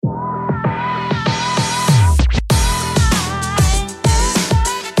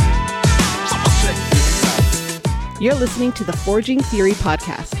You're listening to the Forging Theory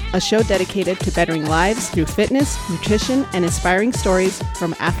podcast, a show dedicated to bettering lives through fitness, nutrition, and inspiring stories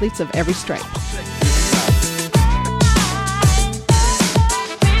from athletes of every stripe.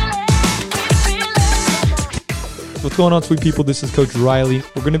 What's going on, sweet people? This is Coach Riley.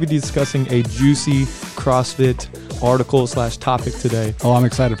 We're going to be discussing a juicy CrossFit article/topic today. Oh, I'm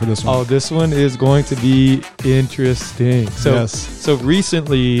excited for this one. Oh, this one is going to be interesting. So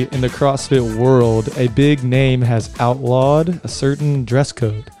recently in the CrossFit world, a big name has outlawed a certain dress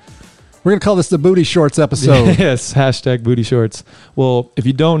code. We're going to call this the booty shorts episode. Yes, hashtag booty shorts. Well, if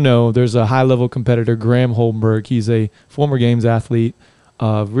you don't know, there's a high-level competitor, Graham Holmberg. He's a former games athlete,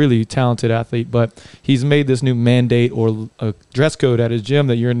 really talented athlete, but he's made this new mandate or a dress code at his gym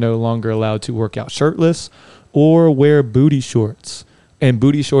that you're no longer allowed to work out shirtless or wear booty shorts. And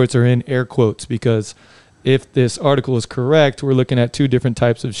booty shorts are in air quotes because if this article is correct, we're looking at two different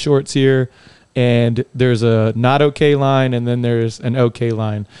types of shorts here. And there's a not okay line and then there's an okay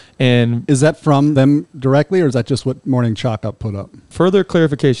line. And is that from them directly or is that just what Morning Chalk Up put up? Further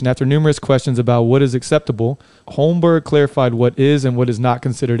clarification, after numerous questions about what is acceptable, Holmberg clarified what is and what is not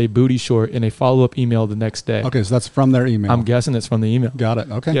considered a booty short in a follow-up email the next day. Okay, so that's from their email. I'm guessing it's from the email. Got it,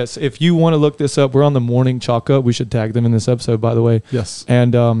 okay. Yes, if you want to look this up, we're on the Morning Chalk Up. We should tag them in this episode, by the way. Yes.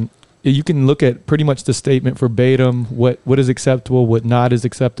 And you can look at pretty much the statement verbatim, what is acceptable, what not is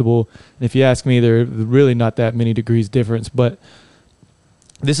acceptable. And if you ask me, there are really not that many degrees difference. But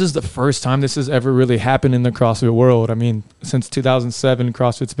this is the first time this has ever really happened in the CrossFit world. I mean, since 2007,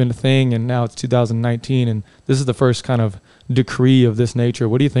 CrossFit's been a thing, and now it's 2019, and this is the first kind of decree of this nature.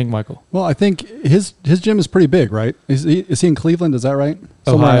 What do you think, Michael? Well, I think his gym is pretty big, right? Is he in Cleveland? Is that right?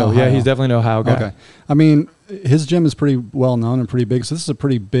 Ohio. Yeah, he's definitely an Ohio guy. Okay. I mean, his gym is pretty well known and pretty big, so this is a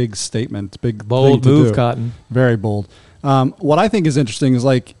pretty big statement, big bold move, Cotton. Very bold. What I think is interesting is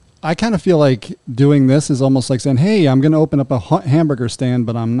I kind of feel like doing this is almost like saying, "Hey, I'm going to open up a hamburger stand,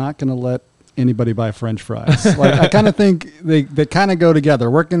 but I'm not going to let anybody buy French fries." I kind of think they kind of go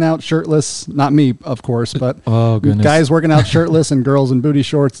together. Working out shirtless, not me, of course, but guys working out shirtless and girls in booty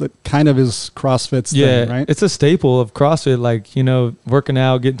shorts. That kind of is CrossFit's thing, right? It's a staple of CrossFit. Working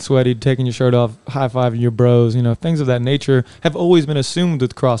out, getting sweaty, taking your shirt off, high-fiving your bros. Things of that nature have always been assumed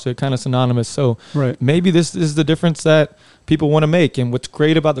with CrossFit, kind of synonymous. So maybe this is the difference that people want to make. And what's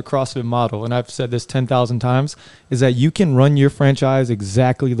great about the CrossFit model, and I've said this 10,000 times, is that you can run your franchise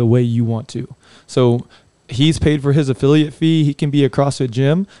exactly the way you want to. So he's paid for his affiliate fee. He can be a CrossFit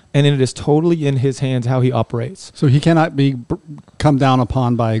gym, and it is totally in his hands how he operates. So he cannot be come down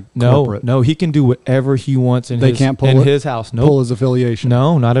upon by corporate? No, he can do whatever he wants in his house. Pull his affiliation?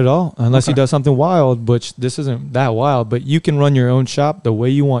 No, not at all, unless he does something wild, which this isn't that wild. But you can run your own shop the way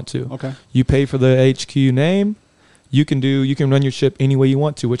you want to. Okay. You pay for the HQ name. You can run your ship any way you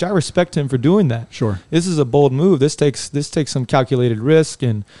want to, which I respect him for doing that. Sure. This is a bold move. This takes some calculated risk,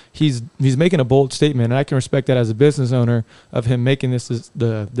 and he's making a bold statement, and I can respect that as a business owner of him making this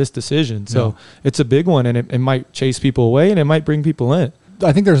decision. So it's a big one, and it might chase people away, and it might bring people in.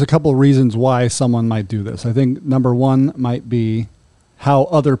 I think there's a couple of reasons why someone might do this. I think number one might be how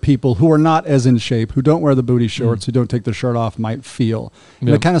other people who are not as in shape, who don't wear the booty shorts, who don't take their shirt off, might feel. And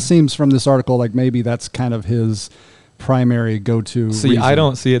it kind of seems from this article like maybe that's kind of his primary go-to reason. I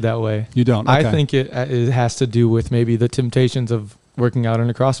don't see it that way. You don't? Okay. I think it has to do with maybe the temptations of working out in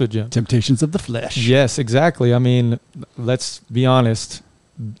a CrossFit gym. Temptations of the flesh. Yes, exactly. I mean, let's be honest.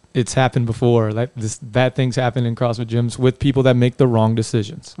 It's happened before. Bad things happen in CrossFit gyms with people that make the wrong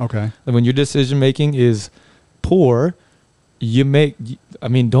decisions. Okay. And when your decision-making is poor,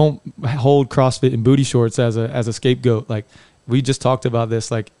 don't hold CrossFit in booty shorts as a scapegoat. We just talked about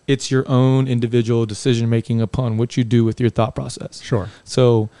this. It's your own individual decision making upon what you do with your thought process. Sure.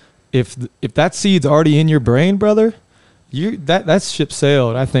 So if that seed's already in your brain, brother, that's ship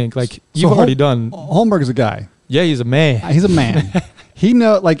sailed. I think you've already done. Holmberg's a guy. Yeah, he's a man. He's a man.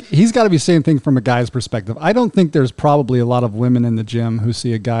 He's got to be saying things from a guy's perspective. I don't think there's probably a lot of women in the gym who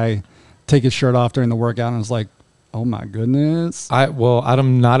see a guy take his shirt off during the workout and is like, "Oh my goodness."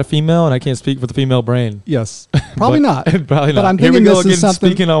 I'm not a female, and I can't speak for the female brain. Yes, probably not. Probably not. But I'm thinking Here we go this again, is something.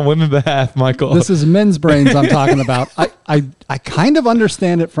 Speaking on women's behalf, Michael. This is men's brains I'm talking about. I kind of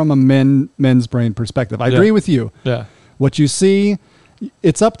understand it from a men's brain perspective. I agree with you. Yeah. What you see,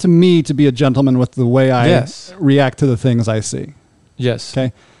 it's up to me to be a gentleman with the way I react to the things I see. Yes.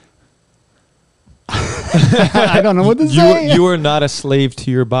 Okay. I don't know what to say. You are not a slave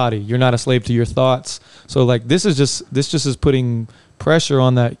to your body. You're not a slave to your thoughts. So this just is putting pressure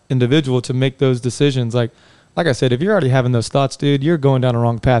on that individual to make those decisions. like I said, if you're already having those thoughts, dude, you're going down the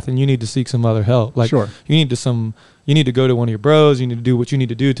wrong path, and you need to seek some other help. Like, Sure. you need to go to one of your bros. You need to do what you need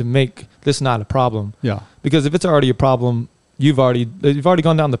to do to make this not a problem. Yeah. Because if it's already a problem, you've already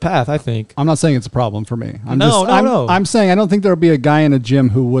gone down the path, I think. I'm not saying it's a problem for me. No. I'm saying I don't think there'll be a guy in a gym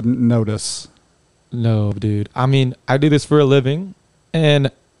who wouldn't notice. No, dude. I mean, I do this for a living,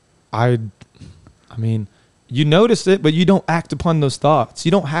 and I mean, you notice it, but you don't act upon those thoughts.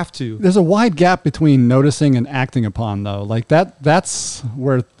 You don't have to. There's a wide gap between noticing and acting upon, though. Like that's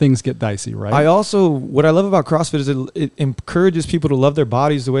where things get dicey, right? What I love about CrossFit is it encourages people to love their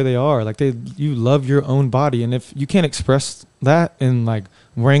bodies the way they are. Like you love your own body. And if you can't express that in like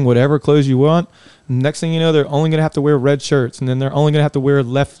wearing whatever clothes you want, next thing you know, they're only going to have to wear red shirts, and then they're only going to have to wear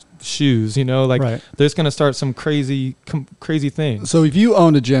left shoes, Right. They're just going to start some crazy things. So if you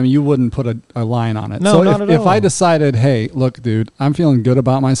owned a gym, you wouldn't put a line on it. No, so not at if all. I decided, hey, look, dude, I'm feeling good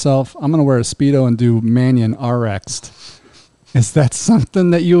about myself, I'm going to wear a Speedo and do Manion RX. Is that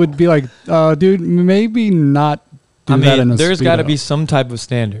something that you would be like, dude, maybe not do that in a there's got to Speedo? be some type of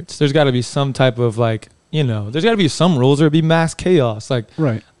standards. There's got to be some type of there's got to be some rules, or it'd be mass chaos. Like,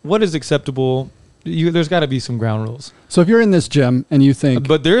 Right. what is acceptable? There's got to be some ground rules. So if you're in this gym and you think,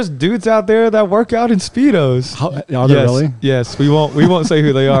 But there's dudes out there that work out in Speedos. are there really? Yes, we won't say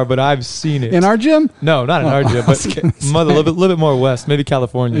who they are, but I've seen it. In our gym? No, not in our gym, but a little bit more west, maybe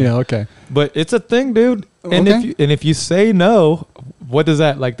California. Yeah, okay. But it's a thing, dude. And Okay. if you say no, what does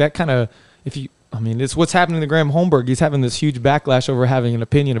that like? That kind of it's what's happening to Graham Holmberg. He's having this huge backlash over having an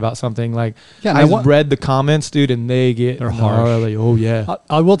opinion about something. Like, Yeah, I read the comments, dude, and they're harsh. gnarly. Oh yeah.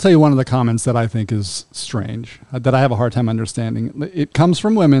 I will tell you one of the comments that I think is strange, that I have a hard time understanding. It comes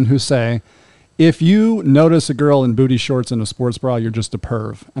from women who say, if you notice a girl in booty shorts and a sports bra, you're just a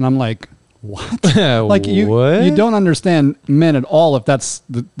perv. And I'm like, what? Like What? you don't understand men at all if that's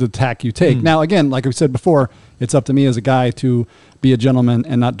the tack you take. Now, again, like we said before, it's up to me as a guy to be a gentleman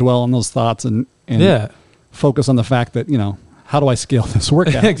and not dwell on those thoughts and focus on the fact that, how do I scale this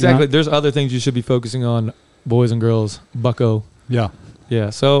workout? Exactly. You know? There's other things you should be focusing on, boys and girls. Bucko. Yeah. Yeah.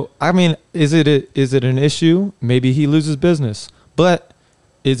 So is it an issue? Maybe he loses business, but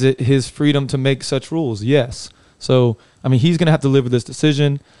is it his freedom to make such rules? Yes. So he's going to have to live with this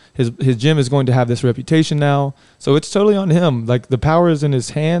decision. His gym is going to have this reputation now, so it's totally on him. Like, the power is in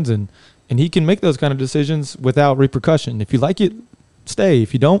his hands, and he can make those kind of decisions without repercussion. If you like it, stay.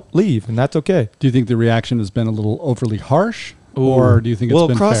 If you don't, leave, and that's okay. Do you think the reaction has been a little overly harsh? Or do you think it's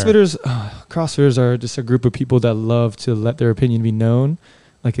been CrossFitters are just a group of people that love to let their opinion be known.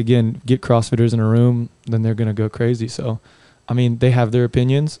 Like, again, get CrossFitters in a room, then they're going to go crazy. So, they have their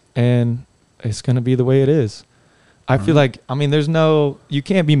opinions, and it's going to be the way it is. I feel like, you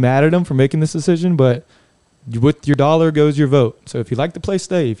can't be mad at them for making this decision, but with your dollar goes your vote. So if you like the place,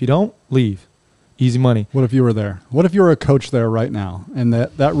 stay. If you don't, leave. Easy money. What if you were there? What if you were a coach there right now and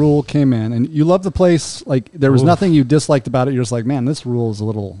that rule came in and you love the place? Like, there was nothing you disliked about it. You're just like, man, this rule is a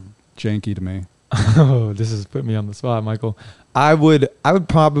little janky to me. Oh, this is putting me on the spot, Michael. I would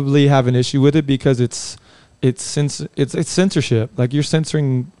probably have an issue with it because it's censorship. Like, you're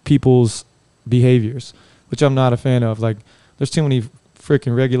censoring people's behaviors, which I'm not a fan of. Like, there's too many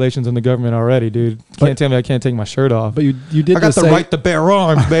freaking regulations in the government already, dude. Can't tell me I can't take my shirt off. But you did. I got the right to bear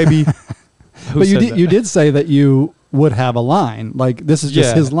arms, baby. But you did say that you would have a line. Like, this is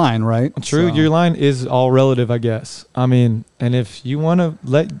just his line, right? True. So. Your line is all relative, I guess. And if you want to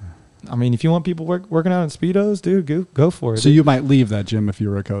if you want people working out in Speedos, dude, go for it. So you might leave that gym if you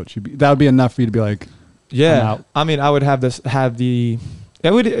were a coach. That would be enough for you to be like, yeah. I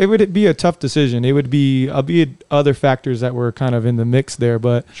would it would be a tough decision. It would be other factors that were kind of in the mix there.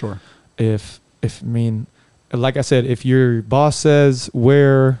 But sure. Like I said, if your boss says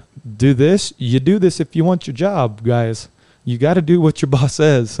do this, you do this if you want your job, guys. You got to do what your boss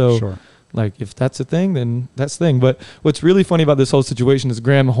says. So, sure. Like, if that's a thing, then that's the thing. But what's really funny about this whole situation is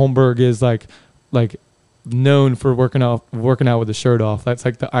Graham Holmberg is like known for working out with the shirt off. That's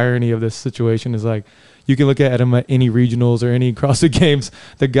like the irony of this situation is like, you can look at him at any regionals or any CrossFit games.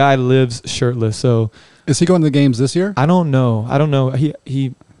 The guy lives shirtless. So, is he going to the games this year? I don't know. I don't know.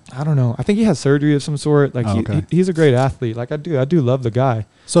 I don't know. I think he has surgery of some sort. Like, he's a great athlete. Like, I do love the guy.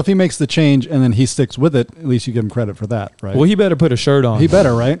 So if he makes the change and then he sticks with it, at least you give him credit for that, right? Well, he better put a shirt on. He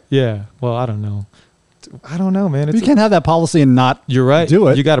better, right? Yeah. Well, I don't know. Man. You can't have that policy and not You're right. do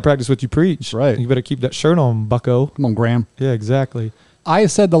it. You got to practice what you preach. Right. You better keep that shirt on, bucko. Come on, Graham. Yeah, exactly. I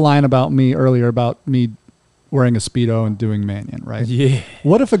said the line about me earlier about me wearing a Speedo and doing Manion, right? Yeah.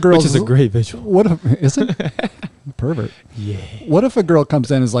 What if a girl... Which is a great visual. What if... Is it? Pervert. Yeah. What if a girl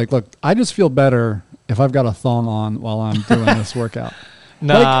comes in and is like, look, I just feel better if I've got a thong on while I'm doing this workout.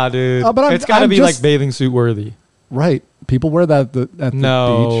 Nah, dude. But it's got to I'm be just- like bathing suit worthy. Right. People wear that at the beach.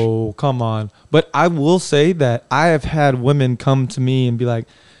 No, come on. But I will say that I have had women come to me and be like,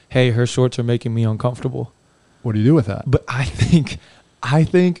 hey, her shorts are making me uncomfortable. What do you do with that? But I think,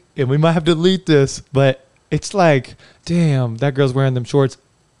 and we might have to delete this, but it's like, damn, that girl's wearing them shorts.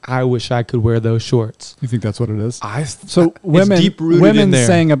 I wish I could wear those shorts. You think that's what it is? So So women, deep-rooted women in there.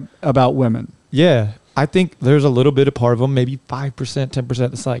 saying about women. Yeah, I think there's a little bit of part of them, maybe 5%, 10%.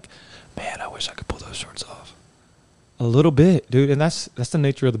 That's like, man, I wish I could pull those shorts off. A little bit, dude, and that's the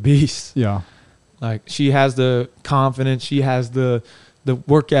nature of the beast. Yeah. Like she has the confidence, she has the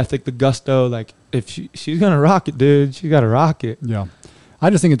work ethic, the gusto. Like if she's gonna rock it, dude, she gotta rock it. Yeah. I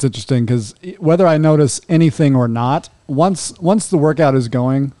just think it's interesting because whether I notice anything or not, once the workout is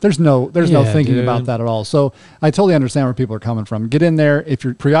going, there's no Yeah, thinking dude. about that at all. So I totally understand where people are coming from. Get in there. If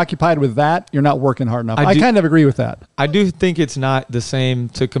you're preoccupied with that, you're not working hard enough. I kind of agree with that. I do think it's not the same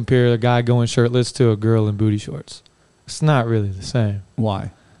to compare a guy going shirtless to a girl in booty shorts. It's not really the same.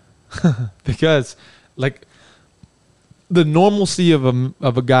 Why? Because like the normalcy of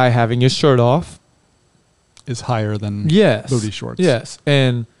a guy having his shirt off Is higher than yes booty shorts. Yes.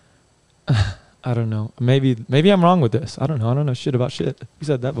 And I don't know, maybe I'm wrong with this. I don't know shit about shit. You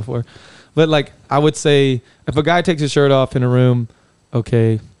said that before. But like I would say if a guy takes his shirt off in a room,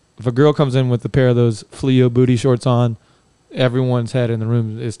 okay, if a girl comes in with a pair of those Fleo booty shorts on, everyone's head in the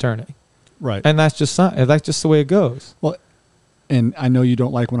room is turning. Right. And that's just the way it goes. Well, and I know you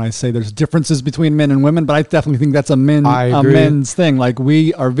don't like when I say there's differences between men and women, but I definitely think that's a I agree. men's thing. Like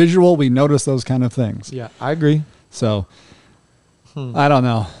we are visual, we notice those kind of things. Yeah, I agree. So I don't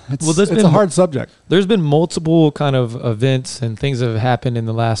know. It's there's a been- hard subject. There's been multiple kind of events and things that have happened in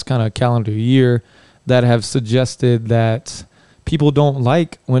the last kind of calendar year that have suggested that people don't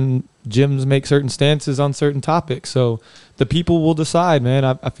like when gyms make certain stances on certain topics. So the people will decide, man.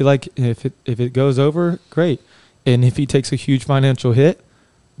 I feel like if it goes over, great. And if he takes a huge financial hit,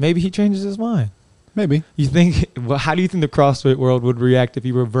 maybe he changes his mind. Maybe. You think? Well, how do you think the CrossFit world would react if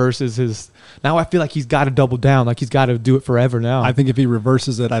he reverses his? Now I feel like he's got to double down. Like he's got to do it forever now. I think if he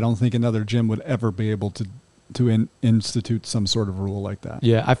reverses it, I don't think another gym would ever be able to institute some sort of rule like that.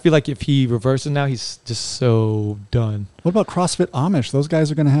 Yeah, I feel like if he reverses now, he's just so done. What about CrossFit Amish? Those guys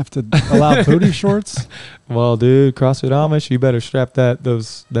are going to have to allow booty shorts. Well, dude, CrossFit Amish, you better strap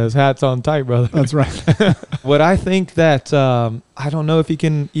those hats on tight, brother. That's right. What I think that I don't know if he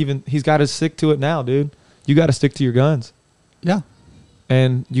can even. He's got to stick to it now, dude. You got to stick to your guns, Yeah.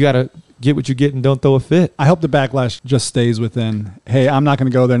 and you got to get what you get and don't throw a fit. I hope the backlash just stays within, hey, I'm not going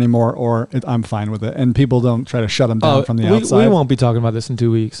to go there anymore, or I'm fine with it. And people don't try to shut them down from the outside. We won't be talking about this in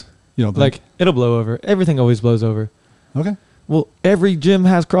 2 weeks. You don't Like think? it'll blow over. Everything always blows over. Okay. Well, every gym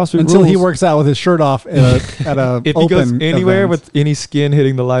has CrossFit Until rules. he works out with his shirt off at a If he open goes anywhere event. with any skin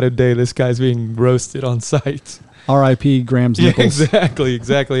hitting the light of day, this guy's being roasted on site. R.I.P. Graham's Yeah, nipples.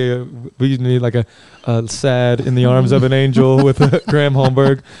 exactly. We need like a sad in the arms of an angel with Graham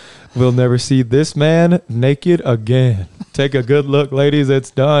Holmberg. We'll never see this man naked again. Take a good look, ladies.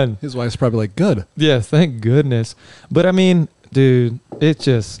 It's done. His wife's probably like, good. Yeah, thank goodness. But I mean, dude, it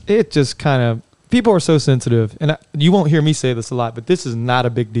just kind of, people are so sensitive, and you won't hear me say this a lot, but this is not a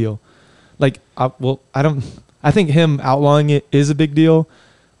big deal. Like, I think him outlawing it is a big deal,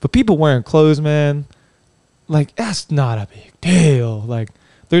 but people wearing clothes, man, like that's not a big deal. Like,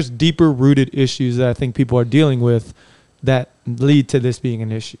 there's deeper rooted issues that I think people are dealing with that lead to this being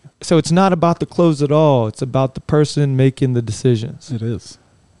an issue. So it's not about the clothes at all. It's about the person making the decisions. It is.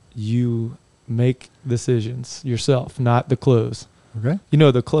 You make decisions yourself, not the clothes. Okay. You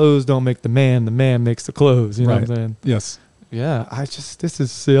know, the clothes don't make the man makes the clothes. You know what I'm saying? Yes. Yeah, this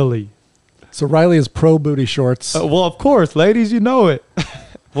is silly. So Riley is pro booty shorts. Well, of course, ladies, you know it.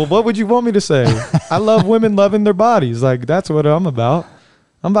 Well, what would you want me to say? I love women loving their bodies. Like, that's what I'm about.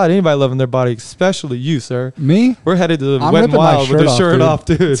 I'm about anybody loving their body, especially you, sir. Me? We're headed to the I'm Wet 'n ripping my Wild with the shirt dude. off,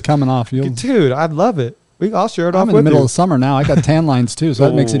 dude. It's coming off. Dude, I'd love it. I'll share it I'm off in the with middle you. of summer now. I got tan lines too, so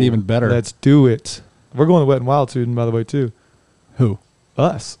that makes it even better. Let's do it. We're going to Wet 'n Wild soon, by the way, too. Who?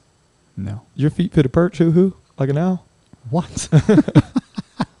 Us. No. Your feet fit a perch, hoo-hoo, like an owl. What?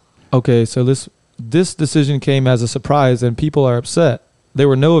 Okay, so this decision came as a surprise, and people are upset. There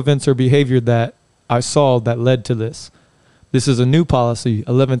were no events or behavior that I saw that led to this. This is a new policy.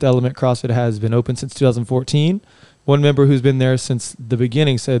 11th Element CrossFit has been open since 2014. One member who's been there since the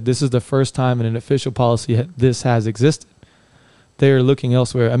beginning said this is the first time in an official policy this has existed. They are looking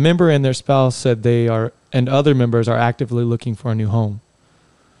elsewhere. A member and their spouse said they are, and other members are actively looking for a new home.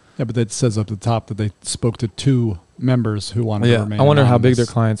 Yeah, but that says up the top that they spoke to 2 members who wanted to remain I wonder how big their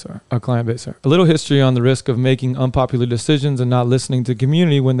anonymous. client base are. A little history on the risk of making unpopular decisions and not listening to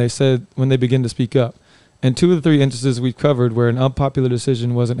community when they begin to speak up. In 2 of the 3 instances we've covered where an unpopular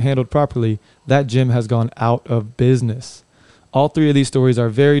decision wasn't handled properly, that gym has gone out of business. All 3 of these stories are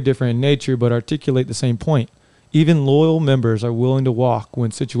very different in nature but articulate the same point. Even loyal members are willing to walk when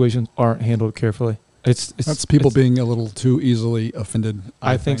situations aren't handled carefully. That's people being a little too easily offended.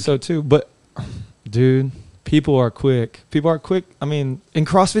 I think so too. But, dude, people are quick. I mean, and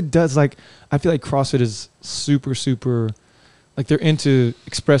CrossFit does, like, I feel like CrossFit is super, super, like, they're into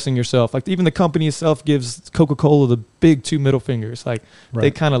expressing yourself. Like, even the company itself gives Coca-Cola the big 2 middle fingers. Like, Right. they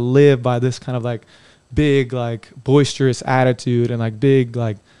kind of live by this kind of, like, big, like, boisterous attitude and, like, big,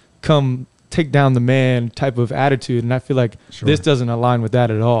 like, come take down the man type of attitude. And I feel like this doesn't align with that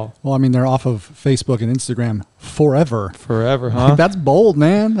at all. Well, I mean, they're off of Facebook and Instagram forever. Forever, huh? Like, that's bold,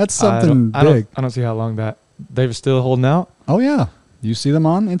 man. That's something big. I don't see how long that they're still holding out. Oh, yeah. You see them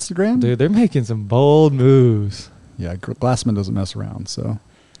on Instagram? Dude, they're making some bold moves. Yeah, Glassman doesn't mess around, so.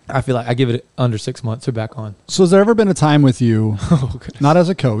 I feel like I give it under 6 months. They're back on. So has there ever been a time with you, Oh, goodness. not as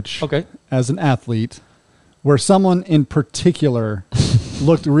a coach, Okay. as an athlete, where someone in particular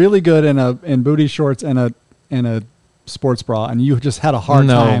looked really good in booty shorts and a sports bra, and you just had a hard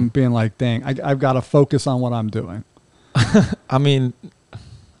time being like, dang, I've got to focus on what I'm doing? I mean,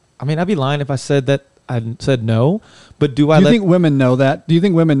 I'd be lying if I said that I said no. But Do you think women know that? Do you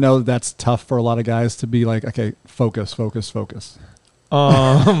think women know that's tough for a lot of guys to be like, okay, focus?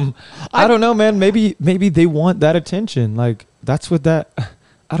 I don't know, man. Maybe they want that attention. Like, that's what that.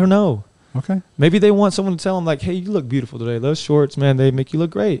 I don't know. Okay. Maybe they want someone to tell them, like, hey, you look beautiful today. Those shorts, man, they make you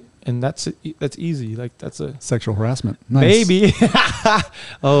look great. And that's easy. Like, that's a Sexual harassment. Nice. maybe.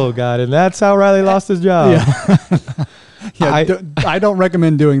 Oh God, and that's how Riley lost his job. Yeah. Yeah, I don't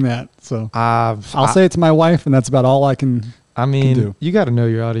recommend doing that. So I'll say it to my wife, and that's about all I can. I mean, do. you got to know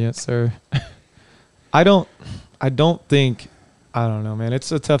your audience, sir. I don't know, man.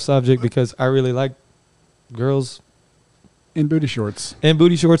 It's a tough subject because I really like girls In booty shorts. in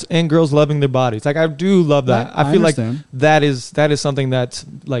booty shorts and girls loving their bodies. Like, I do love that. I feel like understand. that is something that's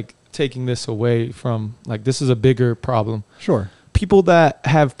like taking this away from, like, this is a bigger problem. Sure. People that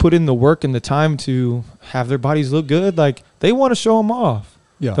have put in the work and the time to have their bodies look good, like, they want to show them off.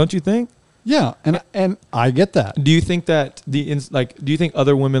 Yeah. Don't you think? Yeah, and I get that. Do you think that do you think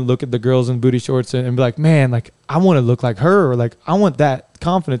other women look at the girls in booty shorts and be like, man, like, I want to look like her, or like, I want that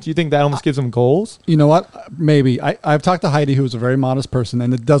confidence? Do you think that almost gives them goals? You know what? Maybe. I've talked to Heidi, who's a very modest person,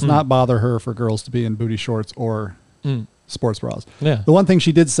 and it does not bother her for girls to be in booty shorts or sports bras. Yeah. The one thing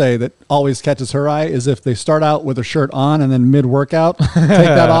she did say that always catches her eye is if they start out with a shirt on and then mid-workout, take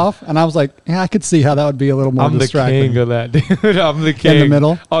that off. And I was like, yeah, I could see how that would be a little more distracting. I'm the king of that, dude. I'm the king. In the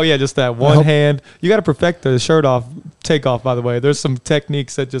middle? Oh, yeah, just that one hand. You got to perfect the shirt off, take off, by the way. There's some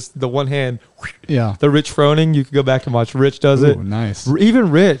techniques that just the one hand. Yeah. The Rich Froning, you could go back and watch. Rich does it. Nice.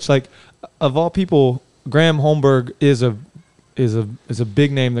 Even Rich, like, of all people, Graham Holmberg is a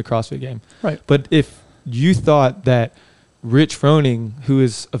big name in the CrossFit game. Right. But if you thought that Rich Froning, who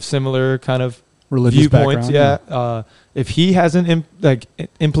is of similar kind of Religious viewpoints, background, if he hasn't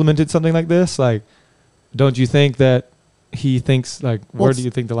implemented something like this, like, don't you think that he thinks, like, where do you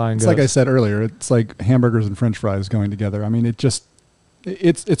think the line goes? It's like I said earlier, it's like hamburgers and French fries going together. I mean,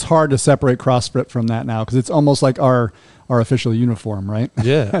 it's hard to separate CrossFit from that now because it's almost like our official uniform, right?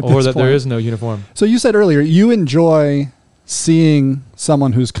 Yeah, At or this that there point. is no uniform. So you said earlier you enjoy seeing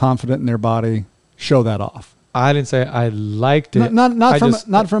someone who's confident in their body show that off. I didn't say I liked it.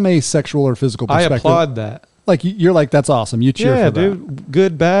 Not from a sexual or physical I perspective. applaud that. Like you're like, that's awesome. You cheer Yeah, for that. dude.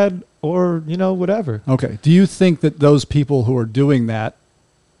 Good, bad, or, whatever. Okay. Do you think that those people who are doing that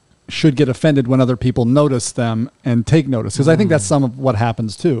should get offended when other people notice them and take notice? Because I think that's some of what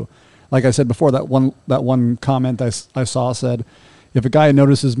happens too. Like I said before, that one comment I saw said, if a guy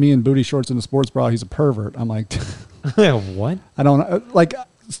notices me in booty shorts and a sports bra, he's a pervert. I'm like, What? I don't like.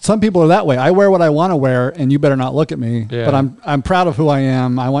 Some people are that way. I wear what I want to wear, and you better not look at me. Yeah. But I'm proud of who I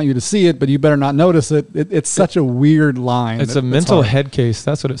am. I want you to see it, but you better not notice it. It's such a weird line. It's a mental head case.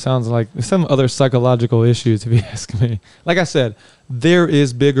 That's what it sounds like. There's some other psychological issues, if you ask me. Like I said, there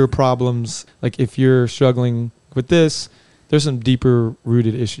is bigger problems. Like, if you're struggling with this, there's some deeper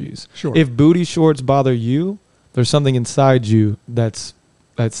rooted issues. Sure. If booty shorts bother you, there's something inside you that's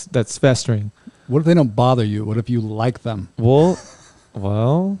festering. What if they don't bother you? What if you like them?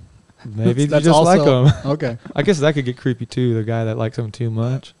 Well, maybe you That's just like also- them. Okay. I guess that could get creepy too. The guy that likes them too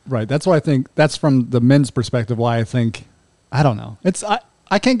much. Right. That's why I think that's from the men's perspective. Why I think, I don't know.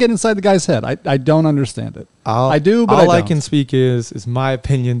 I can't get inside the guy's head. I don't understand it. I do, but all I I don't. can speak is my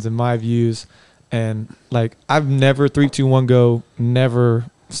opinions and my views. And like, I've never 3, 2, 1 go, never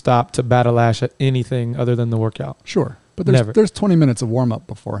stopped to battle lash at anything other than the workout. Sure. But Never. there's 20 minutes of warm up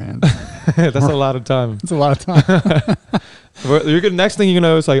beforehand. That's a lot of time. It's a lot of time. You're gonna, next thing you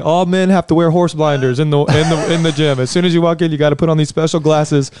know, it's like all men have to wear horse blinders in the gym. As soon as you walk in, you got to put on these special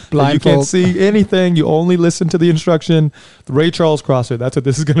glasses. You can't see anything. You only listen to the instruction. The Ray Charles CrossFit. That's what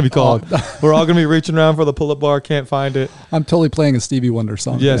this is gonna be called. We're all gonna be reaching around for the pull-up bar. Can't find it. I'm totally playing a Stevie Wonder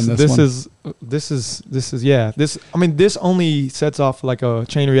song. Yes, in this is yeah. This only sets off like a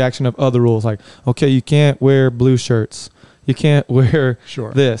chain reaction of other rules. Like, okay, you can't wear blue shirts. You can't wear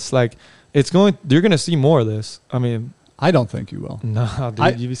this. Like, you're gonna see more of this. I mean, I don't think you will. no,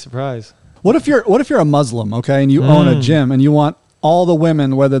 dude, you'd be surprised. What if you're a Muslim, okay, and you own a gym and you want all the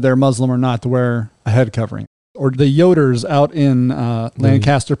women, whether they're Muslim or not, to wear a head covering? Or the Yoders out in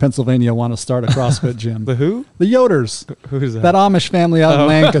Lancaster, Pennsylvania, want to start a CrossFit gym. The who? The Yoders. Who is that? That Amish family out in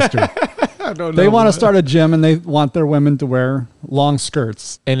Lancaster. I don't know. They want to start a gym and they want their women to wear long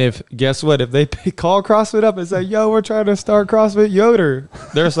skirts. And guess what? If they call CrossFit up and say, "Yo, we're trying to start CrossFit Yoder,"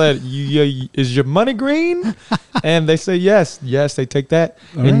 they're saying, "Is your money green?" And they say yes. Yes, they take that,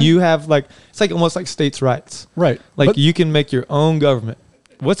 and you have it's like almost like states' rights, right? Like you can make your own government.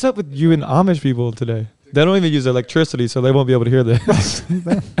 What's up with you and Amish people today? They don't even use electricity, so they won't be able to hear this.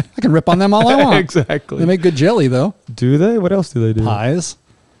 I can rip on them all I want. Exactly. They make good jelly, though. Do they? What else do they do? Pies.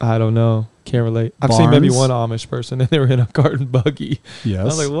 I don't know. Can't relate. I've seen maybe one Amish person, and they were in a garden buggy. Yes. I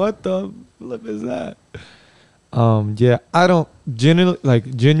was like, what the flip is that? Yeah, I don't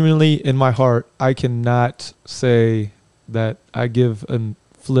genuinely in my heart, I cannot say that I give a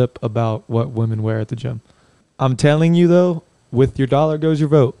flip about what women wear at the gym. I'm telling you though, with your dollar goes your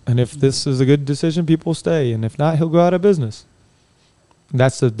vote. And if this is a good decision, people will stay. And if not, he'll go out of business.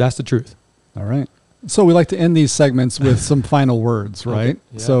 That's the truth. All right. So we like to end these segments with some final words, right? Okay,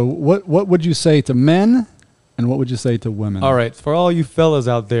 yeah. So what would you say to men and what would you say to women? All right. For all you fellas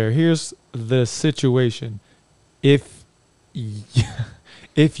out there, here's the situation. If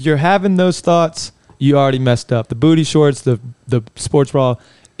you're having those thoughts, you already messed up. The booty shorts, the sports bra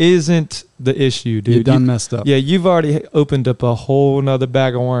isn't the issue, dude. You done messed up. Yeah, you've already opened up a whole nother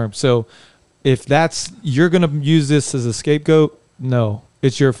bag of worms. So if you're going to use this as a scapegoat, no,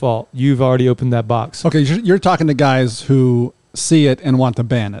 it's your fault. You've already opened that box. Okay, you're talking to guys who see it and want to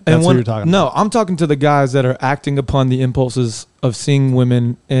ban it. That's what you're talking about. No, I'm talking to the guys that are acting upon the impulses of seeing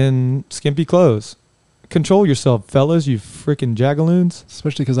women in skimpy clothes. Control yourself, fellas, you freaking jagaloons.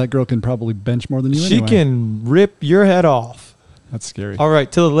 Especially because that girl can probably bench more than you She anyway. can rip your head off. That's scary. All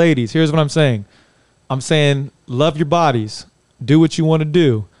right, to the ladies, here's what I'm saying. I'm saying love your bodies. Do what you want to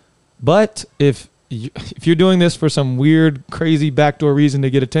do. But if you're doing this for some weird, crazy backdoor reason to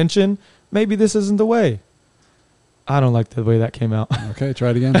get attention, maybe this isn't the way. I don't like the way that came out. Okay,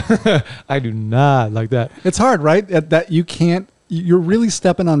 try it again. I do not like that. It's hard, right? That you can't. You're really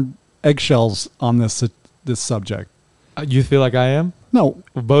stepping on eggshells on this subject. You feel like I am? No,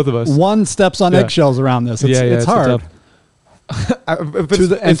 Both of us. one steps on eggshells around this. It's hard.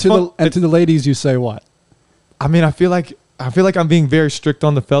 To the ladies, you say what? I mean, I feel like I'm being very strict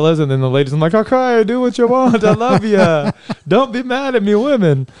on the fellas, and then the ladies, I'm like, okay, do what you want. I love you. Don't be mad at me,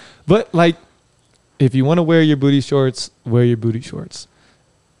 women. But like, if you want to wear your booty shorts, wear your booty shorts.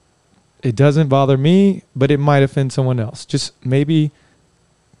 It doesn't bother me, but it might offend someone else. Just maybe,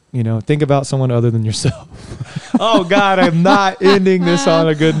 think about someone other than yourself. Oh God, I'm not ending this on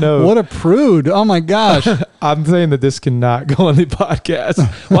a good note. What a prude. Oh my gosh. I'm saying that this cannot go on the podcast.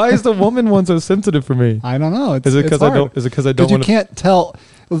 Why is the woman one so sensitive for me? I don't know. Is it because I don't? Is it because I don't want to? You can't tell.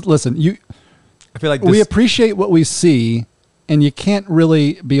 Listen, I feel like we appreciate what we see, and you can't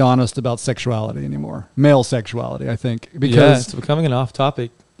really be honest about sexuality anymore. Male sexuality, I think, because it's becoming an off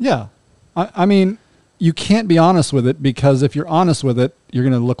topic. Yeah, I mean, you can't be honest with it because if you're honest with it, you're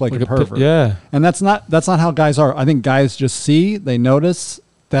going to look like a pervert. Yeah, and that's not how guys are. I think guys just see, they notice.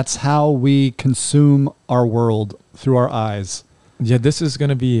 That's how we consume our world, through our eyes. Yeah, this is going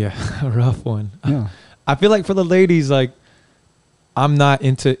to be a rough one. Yeah. I feel like for the ladies, like, I'm not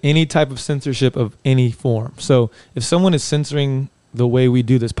into any type of censorship of any form. So if someone is censoring the way we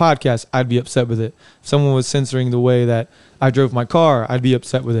do this podcast, I'd be upset with it. If someone was censoring the way that I drove my car, I'd be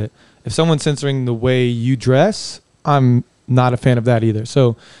upset with it. If someone's censoring the way you dress, I'm not a fan of that either.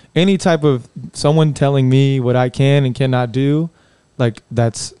 So any type of someone telling me what I can and cannot do, like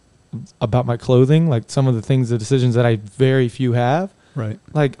that's about my clothing, like some of the things, the decisions that I very few have. Right.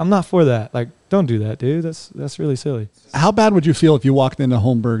 Like, I'm not for that. Like, don't do that, dude. That's really silly. How bad would you feel if you walked into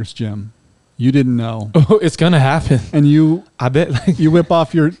Holmberg's gym? You didn't know. Oh, it's gonna happen. And you, I bet. Like, you whip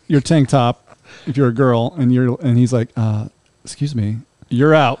off your tank top if you're a girl, and he's like, excuse me,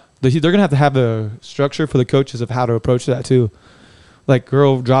 you're out. they're gonna have a structure for the coaches of how to approach that too. Like,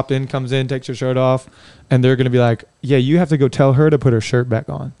 girl dropped in, comes in, takes her shirt off, and they're gonna be like, yeah, you have to go tell her to put her shirt back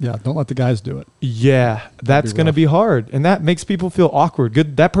on. Yeah, don't let the guys do it. Yeah, that's gonna be hard, and that makes people feel awkward.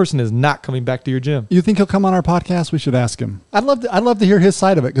 Good, that person is not coming back to your gym. You think he'll come on our podcast? We should ask him. I'd love to hear his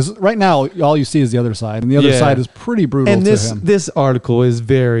side of it, because right now all you see is the other side, and the other side is pretty brutal. And to him. this article is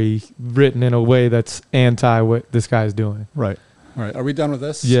very written in a way that's anti what this guy's doing. Right. All right. Are we done with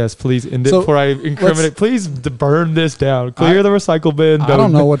this? Yes, please. And So, before I incriminate, please burn this down. Clear the recycle bin. I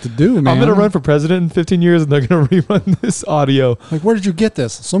don't know what to do, man. I'm going to run for president in 15 years, and they're going to rerun this audio. Like, where did you get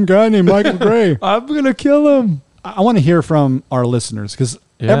this? Some guy named Michael Gray. I'm going to kill him. I want to hear from our listeners, because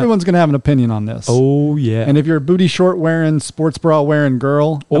everyone's going to have an opinion on this. Oh, yeah. And if you're a booty short wearing, sports bra wearing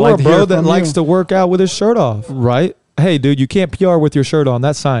girl, or a bro that likes to work out with his shirt off, right? Hey, dude, you can't PR with your shirt on.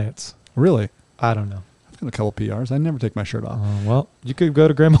 That's science. Really? I don't know. I've got a couple PRs. I never take my shirt off. Well, you could go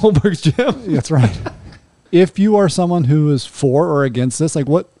to Graham Holberg's gym. That's right. If you are someone who is for or against this, like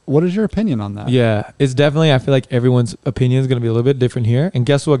what is your opinion on that? Yeah, it's definitely, I feel like everyone's opinion is going to be a little bit different here. And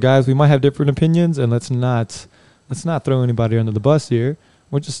guess what, guys? We might have different opinions, and let's not throw anybody under the bus here.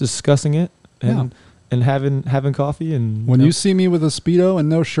 We're just discussing it and having coffee. And when you see me with a Speedo and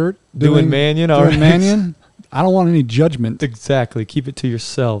no shirt doing Manion, I don't want any judgment. Exactly. Keep it to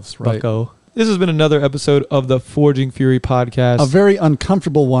yourselves, bucko. This has been another episode of the Forging Fury podcast. A very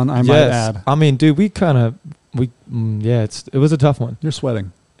uncomfortable one, I might add. I mean, dude, it was a tough one. You're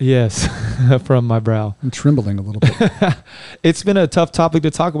sweating. Yes, from my brow. I'm trembling a little bit. It's been a tough topic to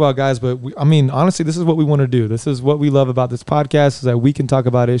talk about, guys, but honestly, this is what we want to do. This is what we love about this podcast, is that we can talk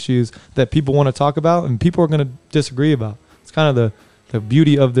about issues that people want to talk about and people are going to disagree about. It's kind of the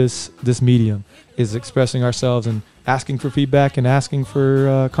beauty of this medium, is expressing ourselves and asking for feedback and asking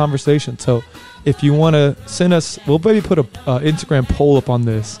for conversation. So if you want to send us, we'll maybe put a Instagram poll up on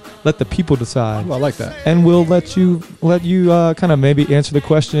this. Let the people decide. Well, I like that. And we'll let you kind of maybe answer the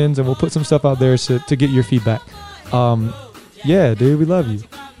questions, and we'll put some stuff out there to get your feedback. Yeah, dude, we love you.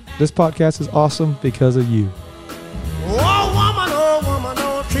 This podcast is awesome because of you. Oh woman,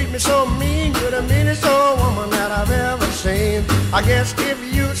 don't treat me so mean. You're the meanest old woman that I've ever seen. I guess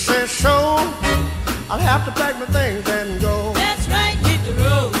if you say so, I'll have to pack my things and go. That's right, hit the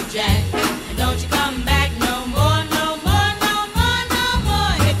road, Jack. And don't you come back no more, no more, no more, no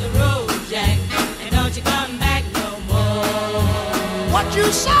more. Hit the road, Jack. And don't you come back no more. What you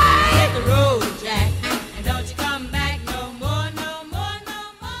say? Hit the road,